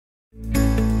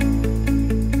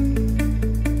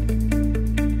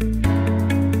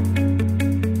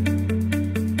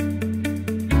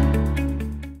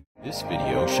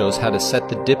shows how to set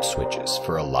the dip switches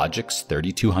for a Logix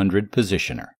 3200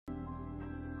 positioner.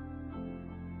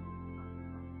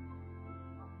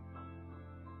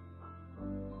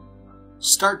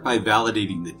 Start by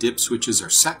validating the dip switches are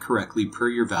set correctly per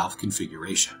your valve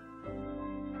configuration.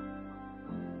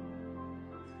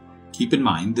 Keep in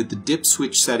mind that the dip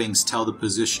switch settings tell the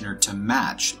positioner to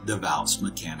match the valve's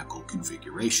mechanical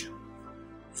configuration.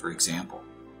 For example,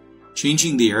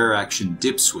 changing the air action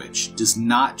dip switch does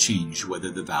not change whether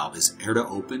the valve is air to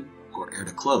open or air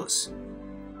to close.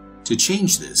 To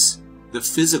change this, the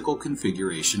physical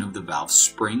configuration of the valve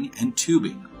spring and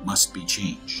tubing must be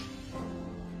changed.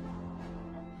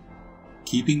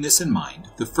 Keeping this in mind,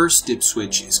 the first dip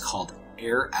switch is called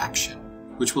air action,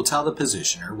 which will tell the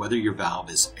positioner whether your valve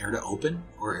is air to open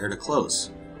or air to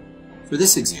close. For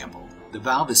this example, the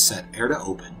valve is set air to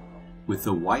open with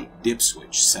the white dip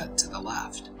switch set to the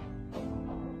left.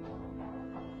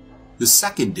 The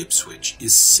second dip switch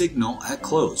is signal at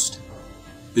closed.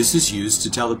 This is used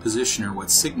to tell the positioner what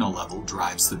signal level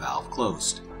drives the valve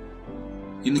closed.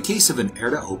 In the case of an air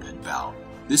to open valve,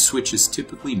 this switch is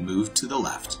typically moved to the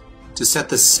left to set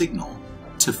the signal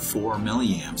to 4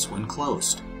 milliamps when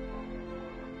closed.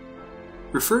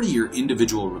 Refer to your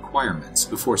individual requirements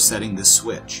before setting this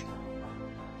switch.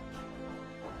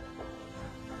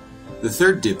 The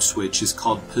third dip switch is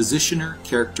called positioner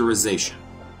characterization.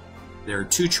 There are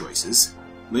two choices,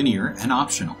 linear and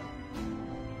optional.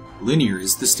 Linear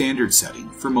is the standard setting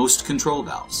for most control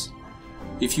valves.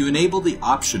 If you enable the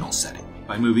optional setting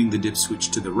by moving the dip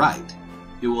switch to the right,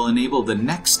 it will enable the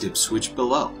next dip switch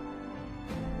below.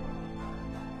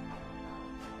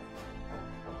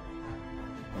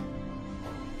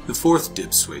 The fourth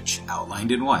dip switch,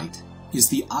 outlined in white, is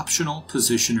the optional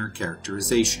positioner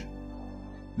characterization.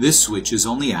 This switch is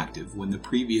only active when the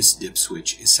previous dip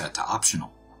switch is set to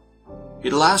optional.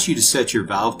 It allows you to set your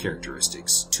valve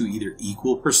characteristics to either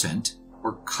equal percent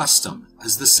or custom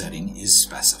as the setting is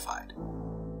specified.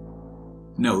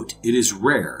 Note, it is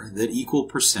rare that equal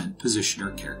percent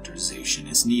positioner characterization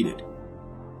is needed.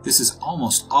 This is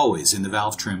almost always in the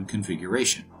valve trim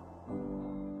configuration.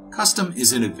 Custom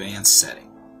is an advanced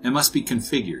setting and must be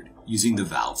configured using the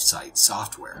valve site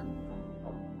software.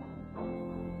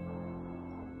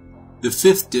 The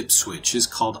fifth dip switch is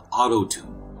called auto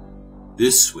tune.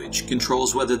 This switch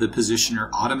controls whether the positioner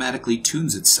automatically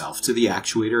tunes itself to the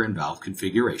actuator and valve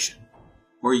configuration,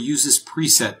 or uses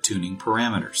preset tuning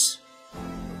parameters.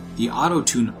 The auto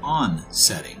tune on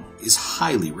setting is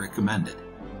highly recommended.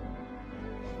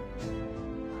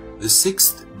 The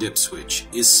sixth dip switch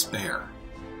is spare.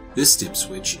 This dip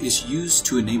switch is used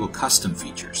to enable custom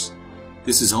features.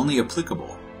 This is only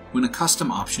applicable when a custom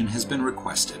option has been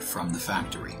requested from the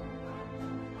factory.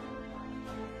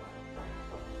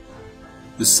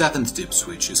 The seventh dip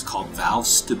switch is called valve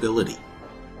stability.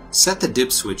 Set the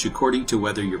dip switch according to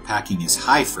whether your packing is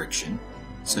high friction,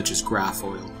 such as graph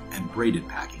oil and braided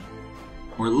packing,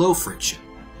 or low friction,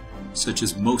 such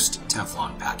as most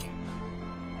Teflon packing.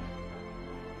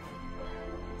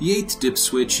 The eighth dip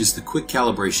switch is the quick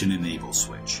calibration enable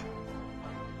switch.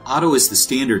 Auto is the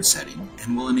standard setting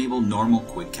and will enable normal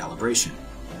quick calibration.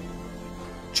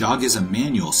 Jog is a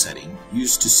manual setting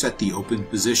used to set the open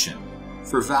position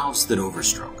for valves that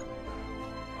overstroke.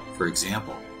 For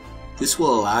example, this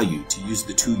will allow you to use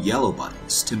the two yellow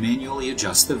buttons to manually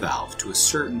adjust the valve to a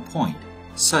certain point,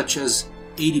 such as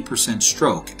 80%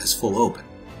 stroke as full open.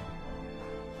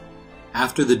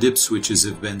 After the dip switches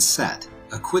have been set,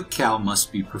 a quick cal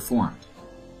must be performed.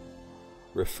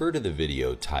 Refer to the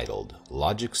video titled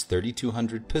Logix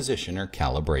 3200 Positioner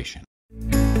Calibration.